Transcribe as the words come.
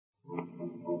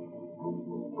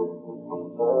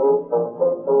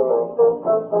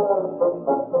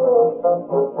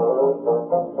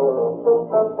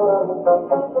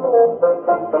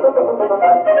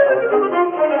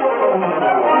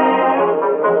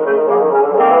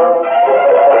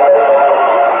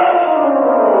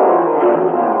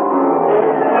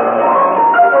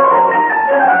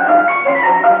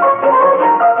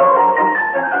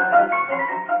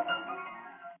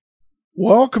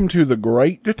Welcome to the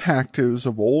Great Detectives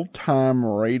of Old Time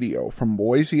Radio from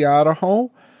Boise, Idaho.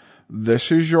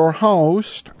 This is your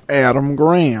host, Adam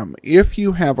Graham. If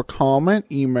you have a comment,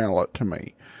 email it to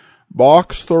me.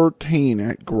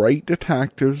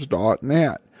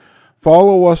 box13@greatdetectives.net.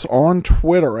 Follow us on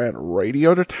Twitter at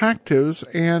Radio Detectives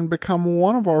and become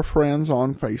one of our friends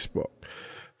on Facebook.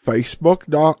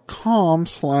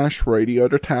 Facebook.com/Radio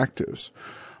Detectives.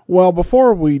 Well,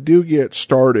 before we do get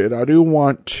started, I do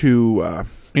want to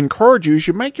encourage you as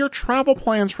you make your travel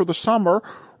plans for the summer.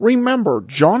 Remember,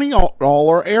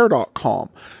 JohnnyDollarAir.com.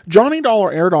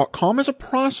 JohnnyDollarAir.com is a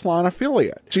Priceline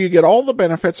affiliate, so you get all the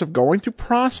benefits of going through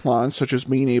Priceline, such as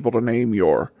being able to name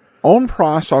your own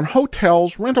price on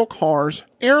hotels, rental cars,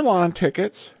 airline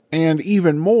tickets, and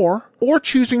even more, or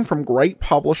choosing from great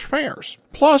published fares.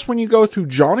 Plus, when you go through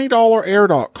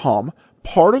JohnnyDollarAir.com,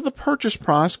 part of the purchase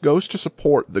price goes to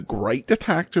support the Great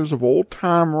Detectives of Old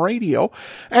Time Radio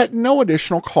at no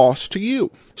additional cost to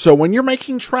you. So when you're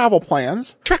making travel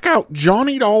plans, check out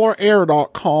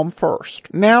JohnnyDollarAir.com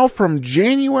first. Now from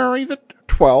January the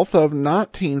 12th of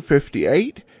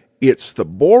 1958, it's the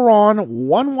Boron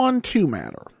 112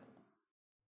 matter.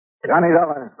 Johnny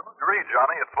Dollar. Don't read,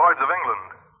 Johnny. It's Lloyd's of England.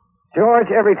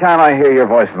 George, every time I hear your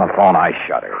voice on the phone, I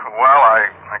shudder. Well,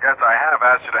 I guess I have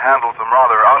asked you to handle some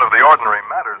rather out-of-the-ordinary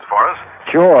matters for us.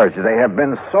 George, they have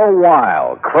been so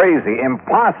wild, crazy,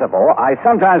 impossible, I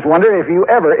sometimes wonder if you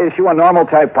ever issue a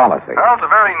normal-type policy. Well, it's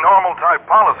a very normal-type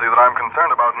policy that I'm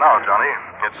concerned about now, Johnny.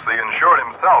 It's the insured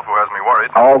himself who has me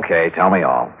worried. Okay, tell me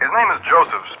all. His name is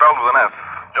Joseph, spelled with an F.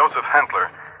 Joseph Hentler.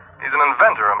 He's an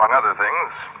inventor, among other things.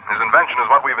 His invention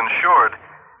is what we've insured.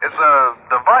 It's a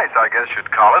device, I guess you'd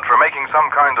call it, for making some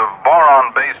kind of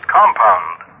boron-based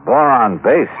compound.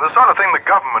 Boron-based? The sort of thing the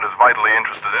government is vitally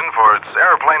interested in for its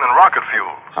airplane and rocket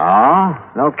fuels. Oh?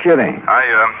 No kidding.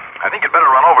 I think you'd better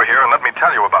run over here and let me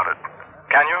tell you about it.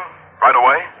 Can you? Right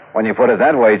away? When you put it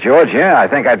that way, George, yeah, I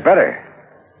think I'd better.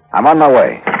 I'm on my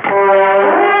way.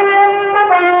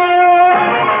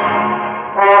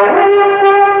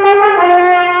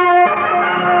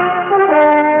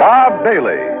 Bob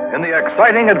Bailey, in the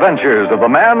exciting adventures of the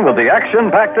man with the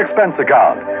action-packed expense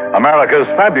account, America's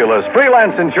fabulous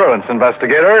freelance insurance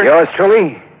investigator. Yours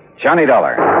truly, Johnny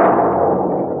Dollar.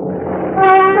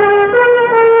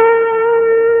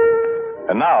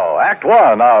 And now, Act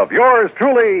One of yours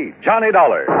truly, Johnny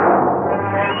Dollar.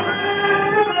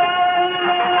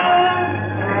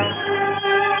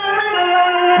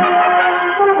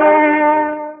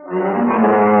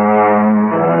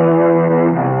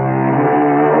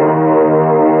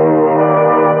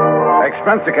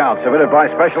 Expense account submitted by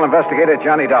Special Investigator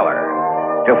Johnny Dollar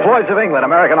to Floyd's of England,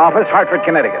 American Office, Hartford,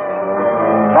 Connecticut.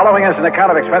 Following is an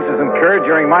account of expenses incurred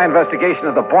during my investigation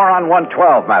of the Boron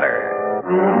 112 matter.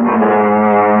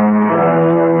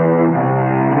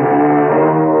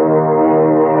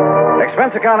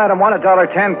 Expense account item 1,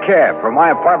 $1.10 cab from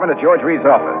my apartment to George Reed's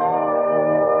office.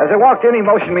 As I walked in, he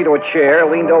motioned me to a chair,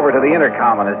 leaned over to the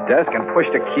intercom on his desk, and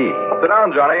pushed a key. Sit down,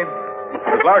 Johnny.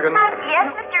 Miss Larkin.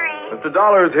 Yes, Mr. Reed. Mr.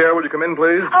 Dollar is here. Would you come in,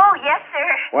 please? Oh, yes, sir.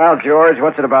 Well, George,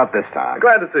 what's it about this time?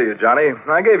 Glad to see you, Johnny.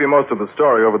 I gave you most of the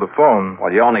story over the phone.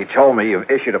 Well, you only told me you've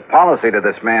issued a policy to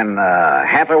this man,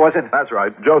 Hantler, was it? That's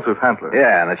right, Joseph Hentler.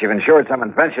 Yeah, and that you've insured some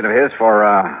invention of his for,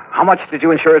 how much did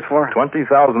you insure it for?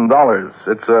 $20,000.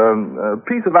 It's a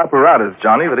piece of apparatus,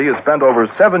 Johnny, that he has spent over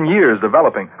 7 years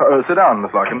developing. Sit down,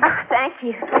 Miss Larkin. Oh, thank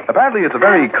you. Apparently, it's a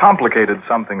very complicated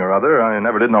something or other. I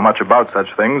never did know much about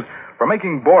such things. For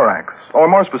making borax, or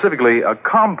more specifically, a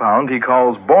compound he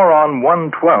calls Boron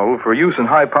 112 for use in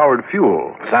high-powered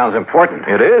fuel. Sounds important.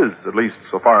 It is, at least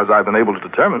so far as I've been able to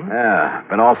determine. Yeah,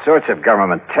 been all sorts of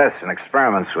government tests and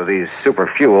experiments with these super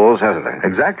fuels, hasn't there?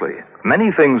 Exactly. Many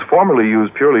things formerly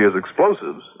used purely as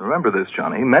explosives, remember this,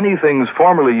 Johnny, many things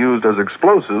formerly used as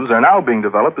explosives are now being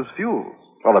developed as fuels.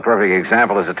 Well, the perfect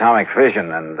example is atomic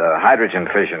fission and hydrogen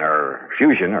fission or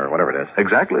fusion or whatever it is.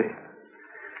 Exactly.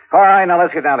 All right, now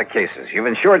let's get down to cases.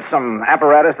 You've insured some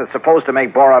apparatus that's supposed to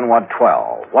make boron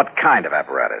 112. What kind of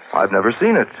apparatus? I've never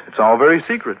seen it. It's all very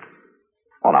secret.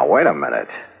 Oh, now, wait a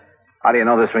minute. How do you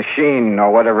know this machine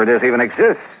or whatever it is even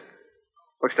exists?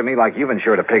 Looks to me like you've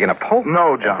insured a pig in a poke.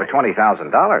 No, Johnny. For $20,000.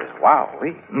 Wow.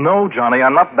 No, Johnny,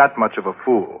 I'm not that much of a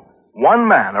fool. One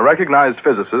man, a recognized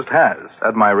physicist, has,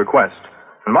 at my request.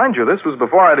 And mind you, this was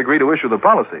before I'd agreed to issue the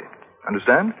policy.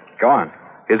 Understand? Go on.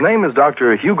 His name is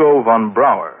Dr. Hugo von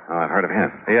Brauer. Oh, I've heard of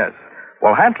him. Yes.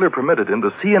 Well, Hantler permitted him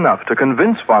to see enough to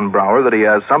convince von Brauer that he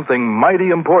has something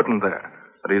mighty important there.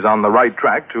 That he's on the right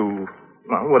track to,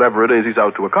 well, whatever it is he's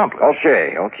out to accomplish.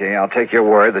 Okay. I'll take your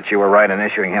word that you were right in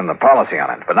issuing him the policy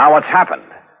on it. But now what's happened?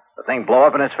 The thing blow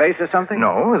up in his face or something?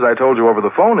 No, as I told you over the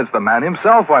phone, it's the man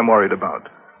himself I'm worried about.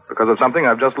 Because of something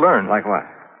I've just learned. Like what?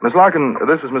 Miss Larkin,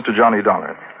 this is Mr. Johnny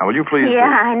Dollar. Now, will you please... Yeah,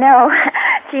 I know.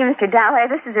 Gee, Mr. Dollar,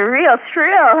 this is a real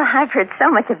thrill. I've heard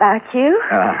so much about you.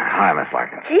 Hi, Miss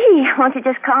Larkin. Gee, won't you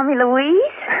just call me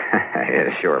Louise? Yeah,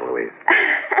 sure, Louise.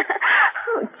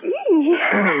 Oh, gee.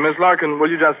 Miss Larkin, will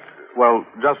you just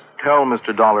tell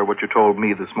Mr. Dollar what you told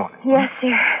me this morning? Yes,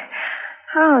 sir.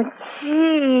 Oh,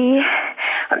 gee.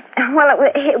 Well,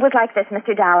 it was like this,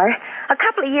 Mr. Dollar. A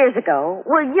couple of years ago,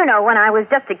 well, you know, when I was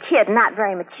just a kid, not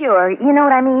very mature, you know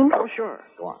what I mean? Oh, sure.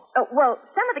 Go on. Well,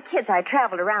 some of the kids I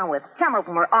traveled around with, some of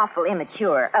them were awful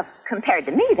immature, compared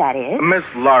to me, that is. Miss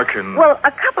Larkin. Well,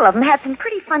 a couple of them had some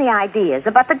pretty funny ideas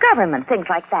about the government, things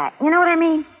like that. You know what I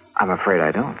mean? I'm afraid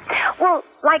I don't. Well,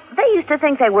 like, they used to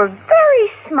think they were very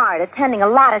smart attending a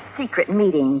lot of secret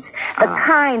meetings. The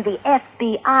kind the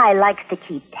FBI likes to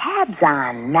keep tabs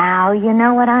on. Now, you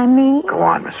know what I mean? Go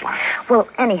on, Miss Larkin. Well,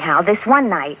 anyhow, this one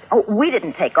night, we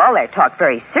didn't take all their talk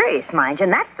very serious, mind you,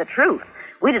 and that's the truth.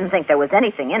 We didn't think there was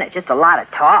anything in it, just a lot of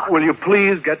talk. Will you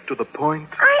please get to the point?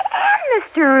 I am,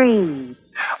 Mr. Reed.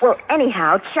 Well,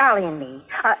 anyhow, Charlie and me,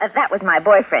 that was my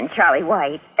boyfriend, Charlie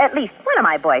White. At least one of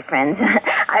my boyfriends.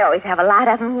 I always have a lot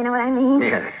of them, you know what I mean?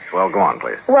 Yes. Well, go on,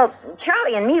 please. Well,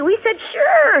 Charlie and me, we said,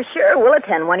 sure, we'll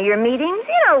attend one of your meetings,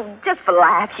 you know, just for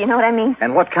laughs, you know what I mean?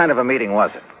 And what kind of a meeting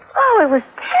was it? Oh, it was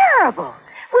terrible.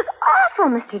 It was awful,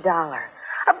 Mr. Dollar.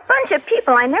 A bunch of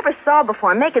people I never saw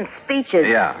before making speeches.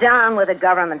 Yeah. Down with the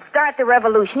government, start the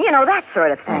revolution, you know, that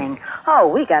sort of thing. Oh,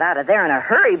 we got out of there in a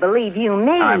hurry, believe you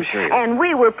me. I'm sure. And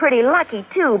we were pretty lucky,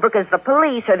 too, because the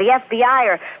police or the FBI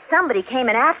or somebody came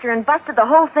in after and busted the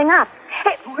whole thing up.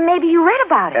 Hey, maybe you read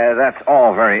about it. That's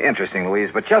all very interesting, Louise,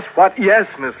 but just what... Yes,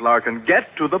 Miss Larkin, get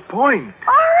to the point.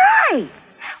 All right.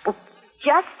 Well,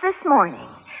 just this morning,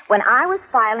 when I was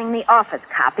filing the office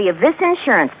copy of this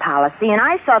insurance policy and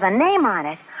I saw the name on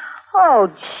it,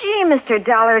 oh, gee, Mr.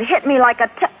 Dollar, it hit me like a...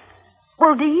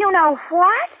 Well, do you know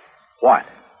what? What?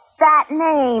 That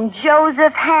name,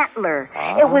 Joseph Hantler.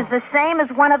 Oh. It was the same as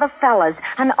one of the fellas,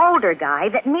 an older guy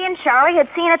that me and Charlie had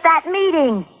seen at that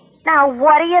meeting. Now,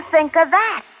 what do you think of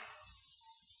that?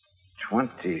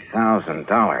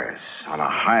 $20,000 on a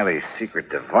highly secret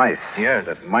device. Yes.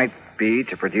 That might be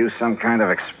to produce some kind of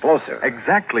explosive.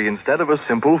 Exactly, instead of a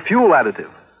simple fuel additive.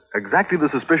 Exactly the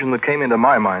suspicion that came into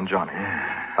my mind, Johnny.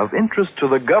 Of interest to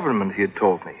the government, he had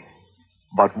told me.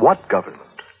 But what government?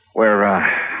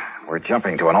 We're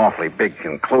jumping to an awfully big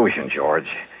conclusion, George.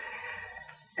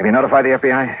 Have you notified the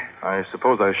FBI? I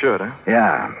suppose I should, eh?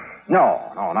 Yeah.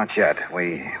 No, not yet.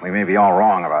 We may be all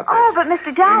wrong about this. Oh, but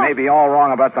Mr. Dollar... We may be all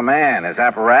wrong about the man, his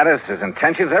apparatus, his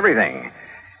intentions, everything.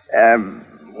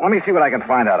 Let me see what I can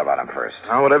find out about him first.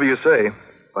 Now, whatever you say.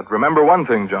 But remember one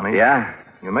thing, Johnny. Yeah?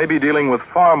 You may be dealing with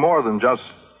far more than just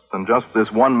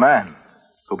this one man.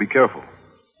 So be careful.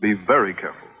 Be very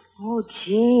careful. Oh,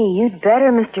 gee, you'd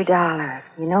better, Mr. Dollar.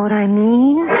 You know what I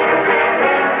mean?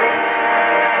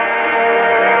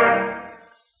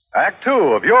 Act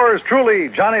two of yours truly,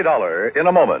 Johnny Dollar, in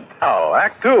a moment. Now,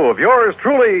 Act two of yours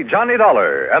truly, Johnny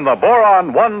Dollar, and the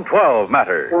Boron 112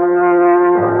 matter.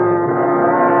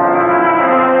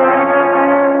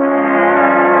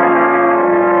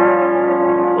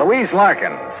 Louise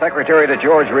Larkin, secretary to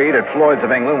George Reed at Floyd's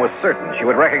of England, was certain she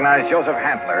would recognize Joseph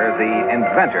Hantler, the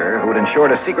inventor who had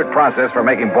ensured a secret process for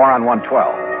making Boron 112.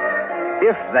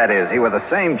 If, that is, he were the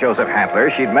same Joseph Hantler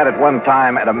she'd met at one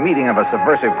time at a meeting of a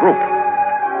subversive group.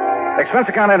 Expense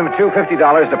account item 2, $50,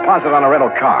 deposit on a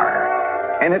rental car.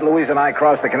 In it, Louise and I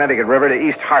crossed the Connecticut River to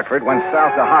East Hartford, went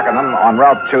south to Hockenham on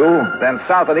Route 2, then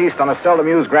south and east on a seldom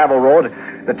used gravel road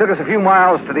that took us a few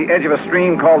miles to the edge of a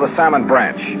stream called the Salmon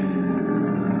Branch.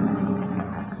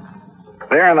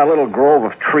 There in a little grove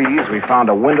of trees, we found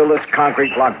a windowless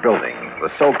concrete block building,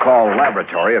 the so-called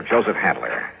laboratory of Joseph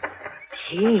Hantler.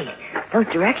 Gee, those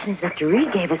directions Mr.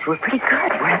 Reed gave us were pretty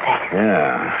good, weren't they?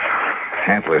 Yeah.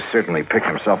 Hantler certainly picked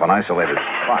himself an isolated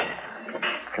spot.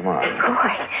 Come on.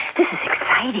 Boy, this is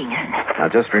exciting, isn't it? Now,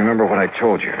 just remember what I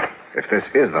told you. If this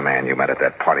is the man you met at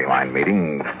that party line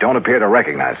meeting, don't appear to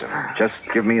recognize him. Just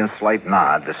give me a slight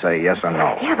nod to say yes or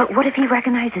no. Yeah, but what if he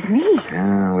recognizes me?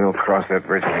 Yeah, we'll cross that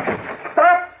bridge when we get...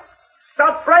 Stop!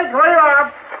 Stop right where you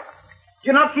are. Do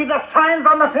you not see the signs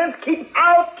on the fence? Keep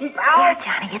out! Keep Yeah, out!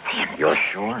 Johnny, it's him. You're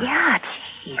sure? Yeah,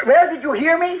 gee. Where did you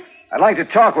hear me? I'd like to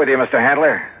talk with you, Mr.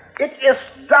 Hantler. It is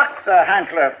Dr.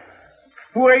 Hantler.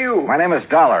 Who are you? My name is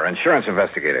Dollar, insurance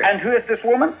investigator. And who is this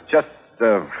woman? Just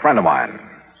a friend of mine.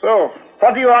 So,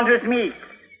 what do you want with me?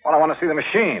 Well, I want to see the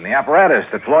machine, the apparatus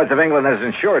that Floyd's of England has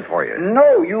insured for you.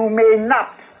 No, you may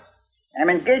not. I'm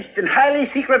engaged in highly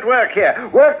secret work here.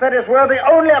 Work that is worthy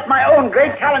only of my own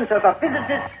great talents as a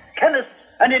physicist, chemist,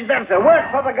 and inventor.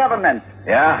 Work for the government.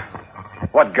 Yeah?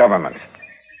 What government?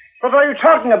 What are you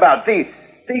talking about? The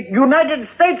United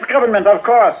States government, of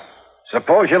course.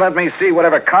 Suppose you let me see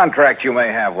whatever contract you may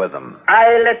have with them.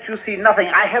 I let you see nothing.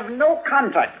 I have no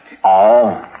contract.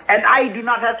 Oh? And I do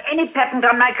not have any patent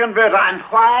on my converter. And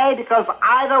why? Because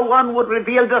either one would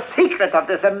reveal the secret of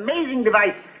this amazing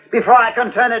device before I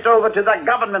can turn it over to the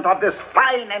government of this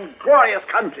fine and glorious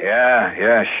country.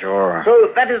 Yeah, sure.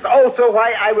 So that is also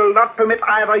why I will not permit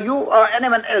either you or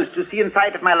anyone else to see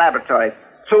inside of my laboratory.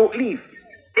 So leave.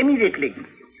 Immediately.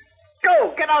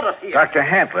 Go, get out of here. Dr.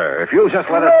 Hantler, if you'll just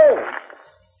let us... No.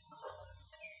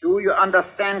 Do you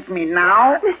understand me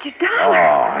now? Mr. Dollar.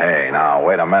 Oh, hey, now,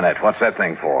 wait a minute. What's that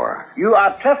thing for? You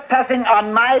are trespassing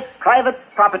on my private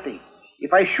property.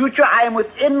 If I shoot you, I am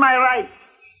within my rights.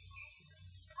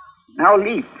 Now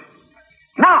leave.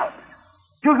 Now!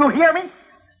 Do you hear me?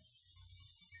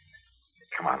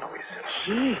 Come on, Louise.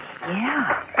 Gee,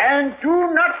 yeah. And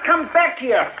do not come back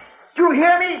here. Do you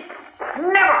hear me?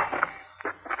 Never!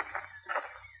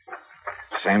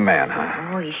 Same man,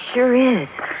 huh? Oh, he sure is.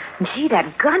 Gee,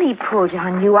 that gun he pulled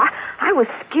on you, I was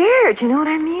scared, you know what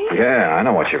I mean? Yeah, I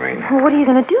know what you mean. Well, what are you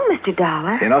going to do, Mr.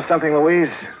 Dollar? You know something,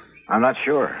 Louise? I'm not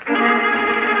sure.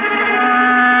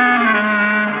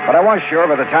 But I was sure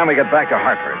by the time we got back to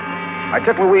Hartford. I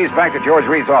took Louise back to George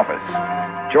Reed's office.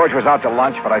 George was out to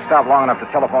lunch, but I stopped long enough to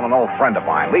telephone an old friend of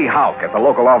mine, Lee Houck, at the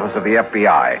local office of the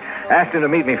FBI. Asked him to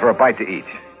meet me for a bite to eat.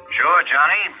 Sure,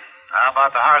 Johnny. How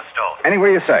about the Hearthstone? Anywhere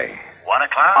you say. 1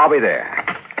 o'clock? I'll be there.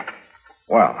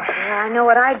 Well. Yeah, I know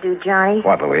what I'd do, Johnny.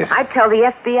 What, Louise? I'd tell the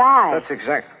FBI. That's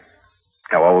exact.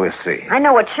 Yeah, well, we'll see. I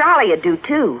know what Charlie would do,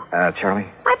 too. Charlie?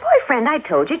 My boyfriend, I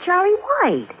told you, Charlie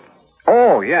White.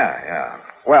 Oh, yeah.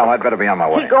 Well, I'd better be on my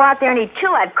way. He'd go out there and he'd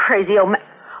kill that crazy old man.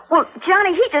 Well,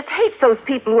 Johnny, he just hates those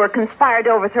people who are conspired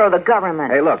to overthrow the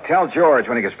government. Hey, look, tell George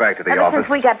when he gets back to the Ever office.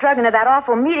 since we got drugged into that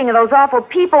awful meeting of those awful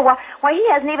people, why, he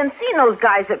hasn't even seen those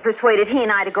guys that persuaded he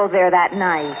and I to go there that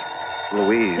night.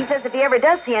 Louise. He says if he ever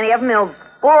does see any of them,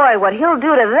 boy, what he'll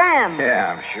do to them.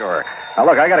 Yeah, I'm sure. Now,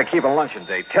 look, I got to keep a luncheon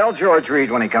date. Tell George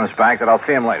Reed when he comes back that I'll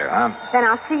see him later, huh? Then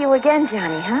I'll see you again,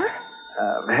 Johnny, huh?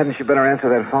 Hadn't you better answer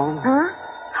that phone? Huh?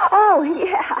 Oh,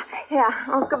 yeah.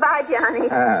 Oh, goodbye, Johnny.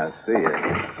 See you.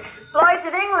 Lloyd's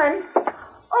of England.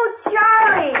 Oh,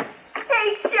 Charlie. Hey,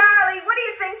 Charlie, what do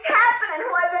you think's happening?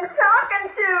 Who I've been talking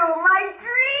to? My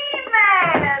dream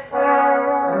man.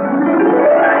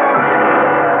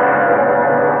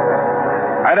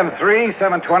 Item 3,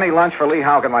 7:20, lunch for Lee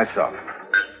Houck and myself.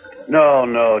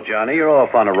 No, Johnny. You're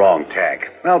off on the wrong tack.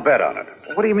 I'll bet on it.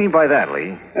 What do you mean by that,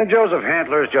 Lee? And Joseph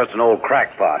Hantler is just an old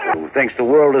crackpot who thinks the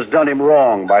world has done him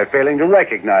wrong by failing to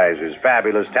recognize his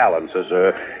fabulous talents as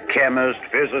a chemist,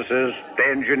 physicist,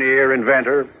 engineer,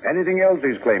 inventor, anything else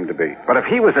he's claimed to be. But if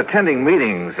he was attending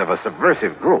meetings of a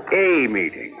subversive group... A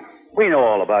meeting. We know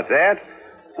all about that.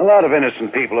 A lot of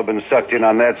innocent people have been sucked in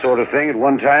on that sort of thing at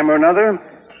one time or another.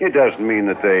 It doesn't mean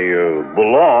that they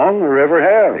belong or ever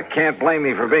have. You can't blame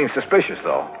me for being suspicious,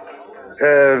 though.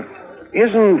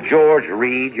 Isn't George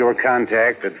Reed your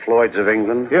contact at Floyd's of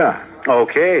England? Yeah.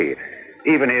 Okay.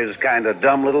 Even his kind of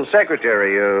dumb little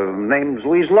secretary, name's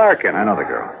Louise Larkin. I know the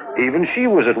girl. Even she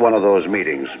was at one of those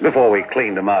meetings before we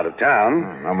cleaned him out of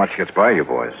town. Not much gets by you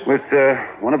boys. With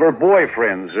one of her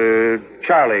boyfriends,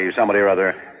 Charlie somebody or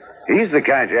other. He's the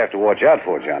kind you have to watch out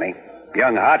for, Johnny.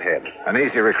 Young hothead. An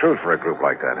easy recruit for a group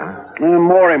like that, huh?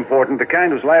 More important, the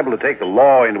kind who's liable to take the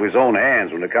law into his own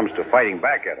hands when it comes to fighting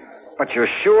back at him. But you're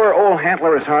sure old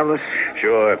Hantler is harmless?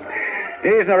 Sure.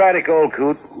 He's an erratic old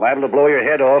coot, liable to blow your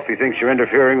head off if he thinks you're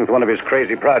interfering with one of his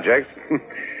crazy projects.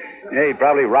 He'd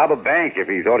probably rob a bank if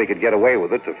he thought he could get away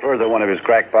with it to further one of his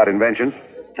crackpot inventions,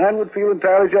 and would feel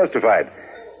entirely justified.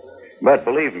 But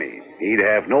believe me, he'd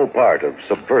have no part of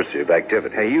subversive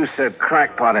activity. Hey, you said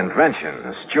crackpot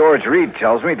inventions. George Reed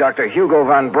tells me Dr. Hugo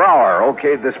von Brauer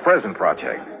okayed this present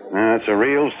project. It's a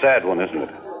real sad one, isn't it?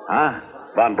 Huh?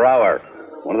 Von Brauer,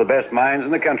 one of the best minds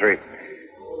in the country.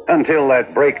 Until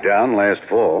that breakdown last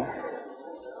fall.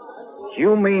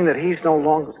 You mean that he's no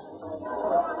longer...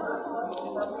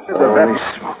 Holy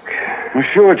smoke. Well,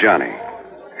 sure, Johnny.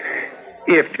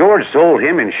 If George sold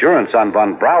him insurance on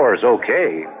von Brauer's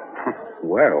okay...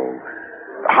 Well,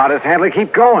 how does Handley keep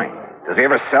going? Does he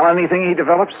ever sell anything he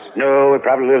develops? No, it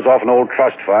probably lives off an old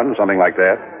trust fund, something like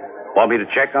that. Want me to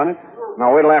check on it?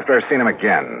 No, wait till after I've seen him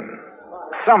again.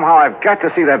 Somehow I've got to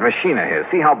see that machine of his,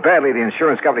 see how badly the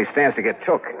insurance company stands to get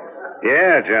took.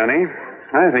 Yeah, Johnny.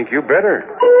 I think you better.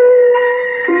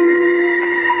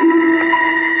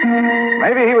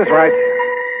 Maybe he was right.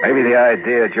 Maybe the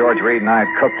idea George Reed and I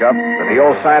had cooked up that the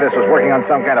old scientist was working on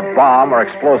some kind of bomb or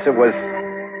explosive was...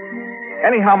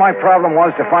 Anyhow, my problem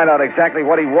was to find out exactly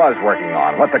what he was working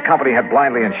on, what the company had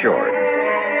blindly insured.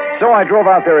 So I drove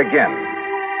out there again.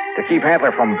 To keep Handler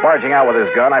from barging out with his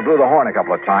gun, I blew the horn a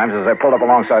couple of times as I pulled up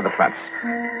alongside the fence.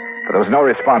 But there was no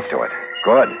response to it.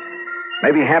 Good.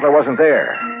 Maybe Handler wasn't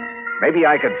there. Maybe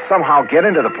I could somehow get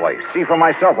into the place, see for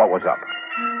myself what was up.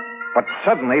 But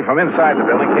suddenly, from inside the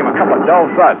building came a couple of dull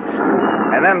thuds.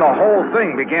 And then the whole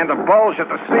thing began to bulge at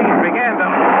the seams, began to...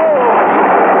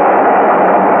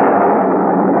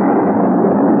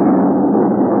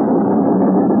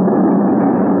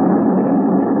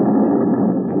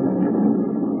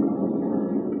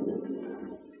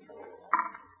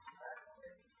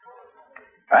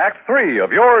 Act 3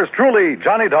 of yours truly,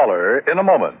 Johnny Dollar, in a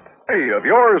moment. 3 of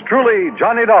yours truly,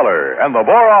 Johnny Dollar, and the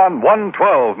Boron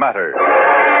 112 matter.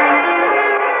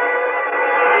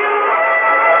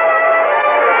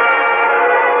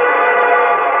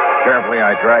 Carefully,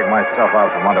 I dragged myself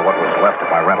out from under what was left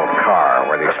of my rental car,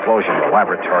 where the explosion of the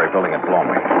laboratory building had blown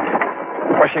me,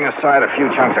 pushing aside a few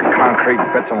chunks of concrete,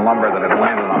 bits of lumber that had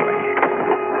landed on me.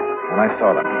 And I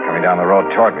saw them coming down the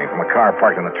road toward me from a car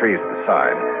parked in the trees at the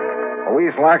side.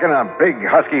 Louise Larkin, a big,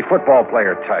 husky football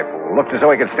player type who looked as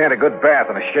though he could stand a good bath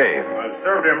and a shave. Well,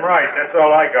 served him right. That's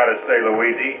all I got to say,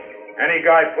 Louise. Any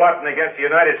guy plotting against the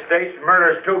United States,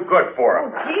 murder's too good for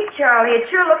him. Oh, gee, Charlie, it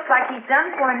sure looks like he's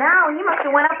done for now. He must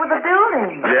have went up with the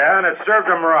building. Yeah, and it served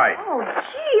him right. Oh,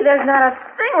 gee, there's not a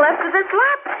thing left of this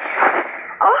lap.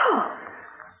 Oh.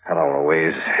 Hello,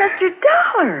 Louise. Mr.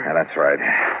 Dollar. Yeah, that's right.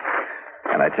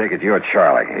 And I take it you're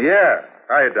Charlie. Yeah.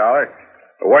 Hiya, Dollar.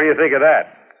 What do you think of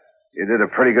that? You did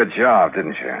a pretty good job,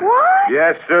 didn't you? What?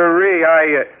 Yes, sirree.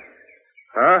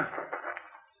 Huh?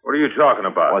 What are you talking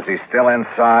about? Was he still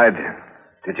inside?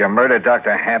 Did you murder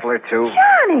Dr. Handler, too?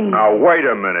 Johnny! Now, wait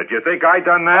a minute. You think I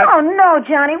done that? Oh, no,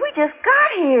 Johnny. We just got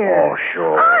here. Oh,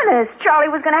 sure. Honest.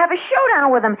 Charlie was going to have a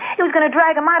showdown with him. He was going to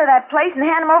drag him out of that place and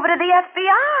hand him over to the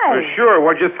FBI. Sure.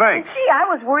 What'd you think? Gee,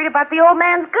 I was worried about the old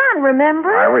man's gun,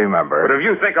 remember? I remember. But if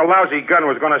you think a lousy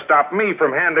gun was going to stop me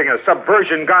from handing a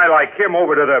subversion guy like him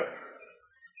over to the...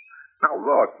 Now,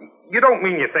 look, you don't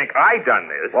mean you think I done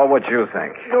this. What would you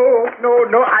think? No,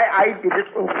 I did it.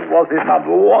 Oh, was it not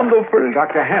wonderful?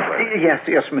 Dr. Handler. Yes,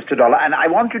 Mr. Dollar, and I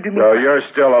want you to meet... So you're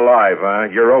still alive, huh?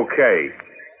 You're okay.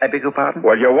 I beg your pardon?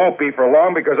 Well, you won't be for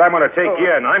long because I'm going to take you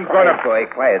in. I'm going to...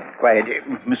 Quiet.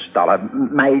 Mr. Dollar,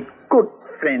 my good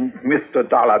friend, Mr.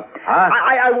 Dollar. Huh?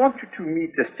 I want you to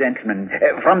meet this gentleman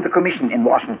from the commission in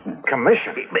Washington.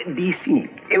 Commission? D.C.,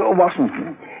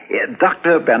 Washington.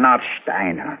 Dr. Bernard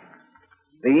Steiner.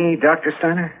 The Dr.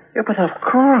 Steiner? Yeah, but of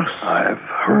course. I've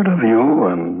heard of you,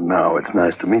 and now it's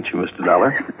nice to meet you, Mr.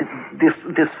 Dollar. This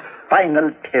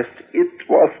final test, it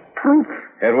was proof.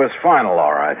 It was final,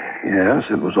 all right. Yes,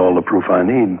 it was all the proof I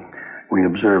need. We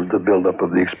observed the buildup of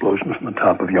the explosion from the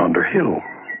top of yonder hill.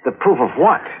 The proof of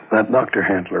what? That Dr.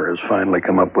 Handler has finally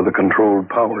come up with a controlled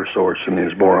power source in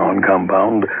his boron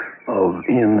compound of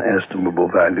inestimable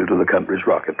value to the country's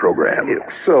rocket program.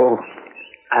 So,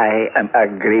 I am a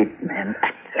great man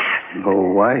at last.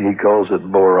 Though why he calls it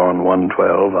Boron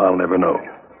 112, I'll never know.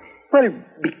 Well,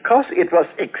 because it was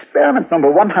experiment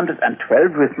number 112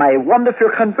 with my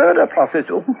wonderful converter process.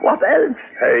 What else?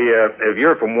 Hey, if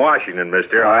you're from Washington,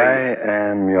 mister, I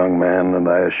am, young man,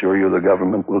 and I assure you the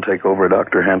government will take over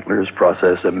Dr. Handler's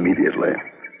process immediately.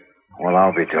 Well,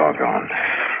 I'll be doggone.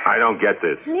 I don't get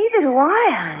this. Neither do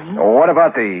I, honey. Well, what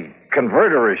about the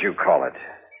converter, as you call it?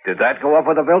 Did that go up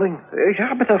with the building?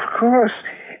 Yeah, but of course.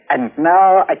 And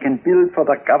now I can build for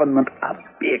the government a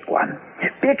big one.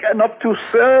 Big enough to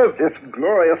serve this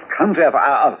glorious country of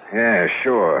ours. Yeah,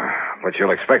 sure. But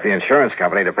you'll expect the insurance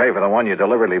company to pay for the one you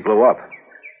deliberately blew up.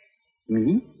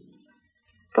 Me?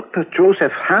 Dr.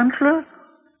 Joseph Handler?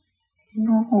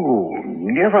 No,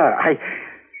 never. I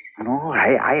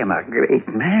am a great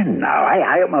man now.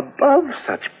 I am above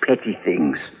such petty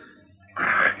things.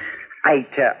 I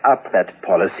tear up that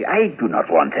policy. I do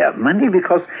not want their money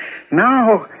because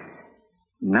now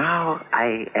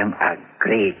I am a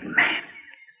great man.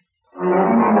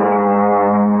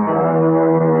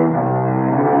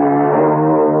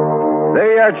 There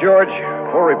you are, George.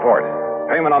 Full report.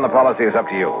 Payment on the policy is up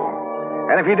to you.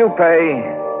 And if you do pay,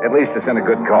 at least it's in a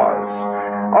good cause.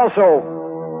 Also,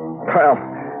 well,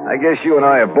 I guess you and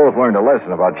I have both learned a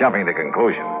lesson about jumping to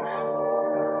conclusions.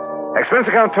 Expense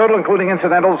account total, including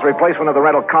incidentals, replacement of the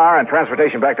rental car, and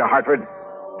transportation back to Hartford,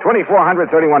 $2,431.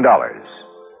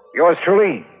 Yours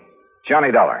truly,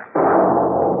 Johnny Dollar.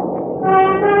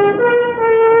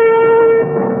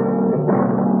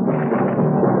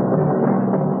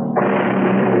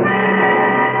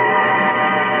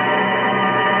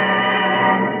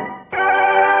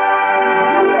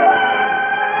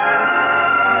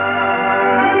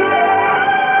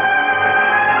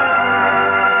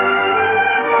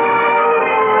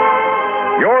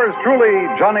 Truly,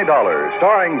 Johnny Dollar,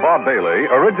 starring Bob Bailey,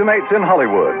 originates in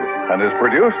Hollywood and is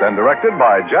produced and directed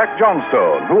by Jack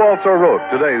Johnstone, who also wrote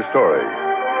today's story.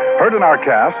 Heard in our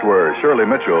cast were Shirley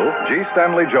Mitchell, G.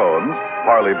 Stanley Jones,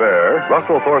 Parley Bear,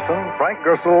 Russell Thorson, Frank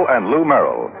Gersel, and Lou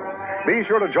Merrill. Be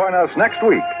sure to join us next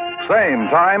week,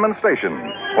 same time and station,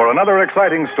 for another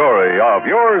exciting story of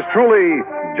yours truly,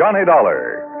 Johnny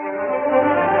Dollar.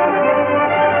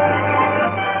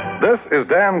 This is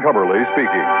Dan Cumberly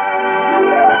speaking.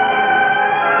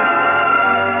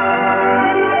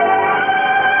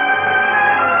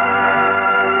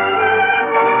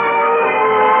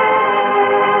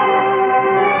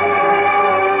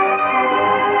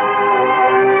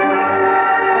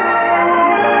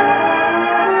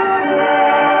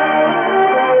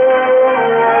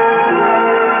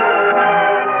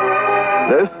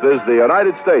 This is the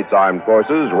United States Armed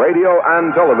Forces Radio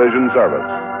and Television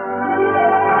Service.